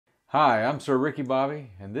Hi, I'm Sir Ricky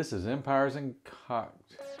Bobby, and this is Empires and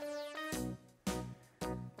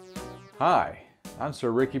Hi, I'm Sir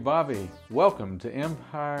Ricky Bobby. Welcome to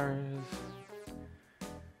Empires.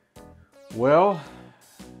 Well,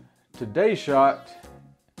 today's shot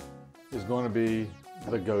is going to be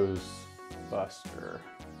the Ghostbuster.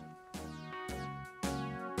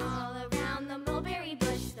 All around the mulberry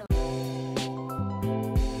bush.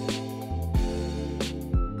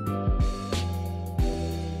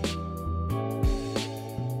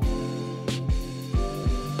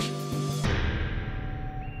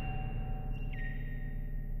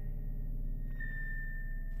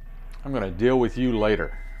 I'm going to deal with you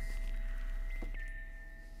later.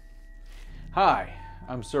 Hi,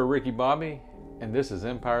 I'm Sir Ricky Bobby, and this is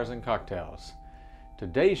Empires and Cocktails.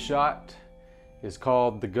 Today's shot is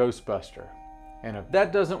called the Ghostbuster, and if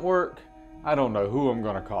that doesn't work, I don't know who I'm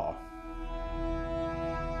going to call.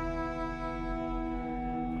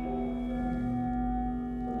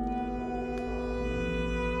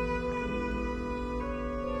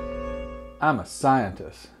 I'm a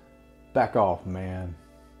scientist. Back off, man.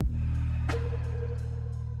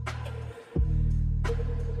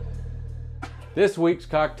 This week's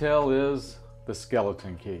cocktail is the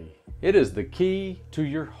Skeleton Key. It is the key to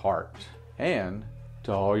your heart and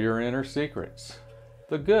to all your inner secrets.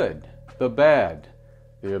 The good, the bad,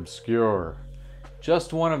 the obscure.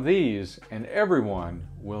 Just one of these and everyone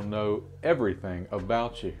will know everything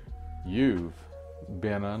about you. You've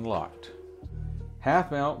been unlocked.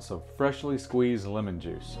 Half ounce of freshly squeezed lemon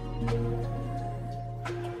juice.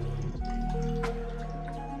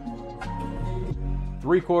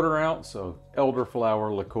 3/4 ounce of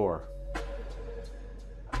Elderflower liqueur.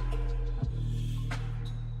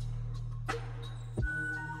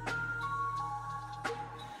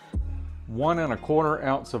 1 1/4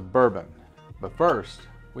 ounce of bourbon. But first,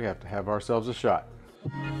 we have to have ourselves a shot.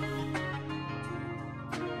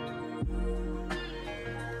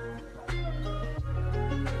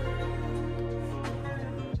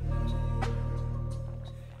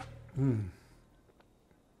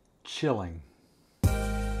 Chilling.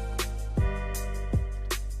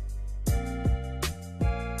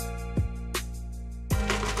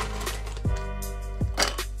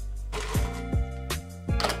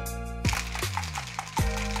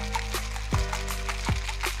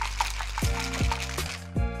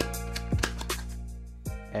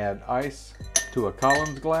 Add ice to a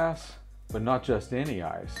Collins glass, but not just any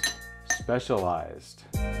ice, specialized.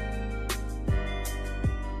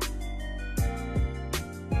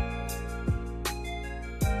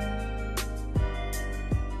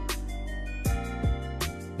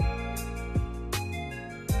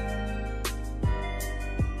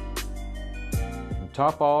 And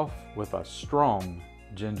top off with a strong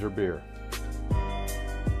ginger beer.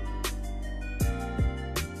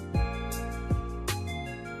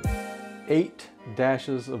 Eight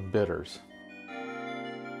dashes of bitters.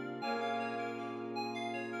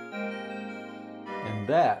 And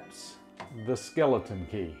that's the Skeleton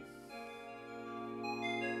Key.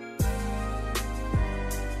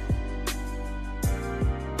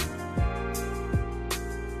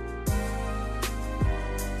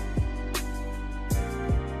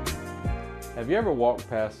 Have you ever walked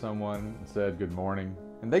past someone and said good morning,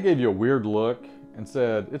 and they gave you a weird look and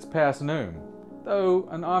said it's past noon? Though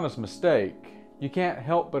an honest mistake, you can't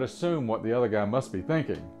help but assume what the other guy must be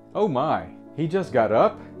thinking. Oh my, he just got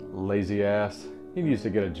up? Lazy ass. He needs to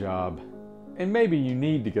get a job. And maybe you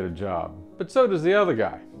need to get a job, but so does the other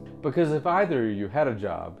guy. Because if either of you had a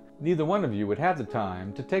job, neither one of you would have the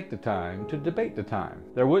time to take the time to debate the time.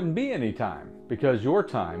 There wouldn't be any time, because your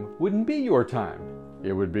time wouldn't be your time.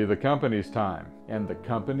 It would be the company's time, and the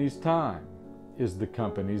company's time is the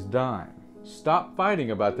company's dime. Stop fighting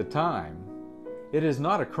about the time. It is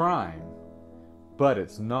not a crime, but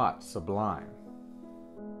it's not sublime.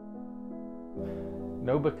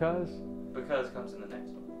 No because? Because comes in the next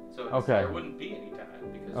one. So it's, Okay. there wouldn't be any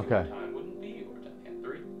time because Okay. your time wouldn't be your time. And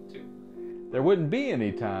 3, 2. There wouldn't be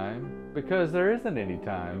any time because there isn't any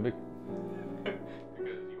time.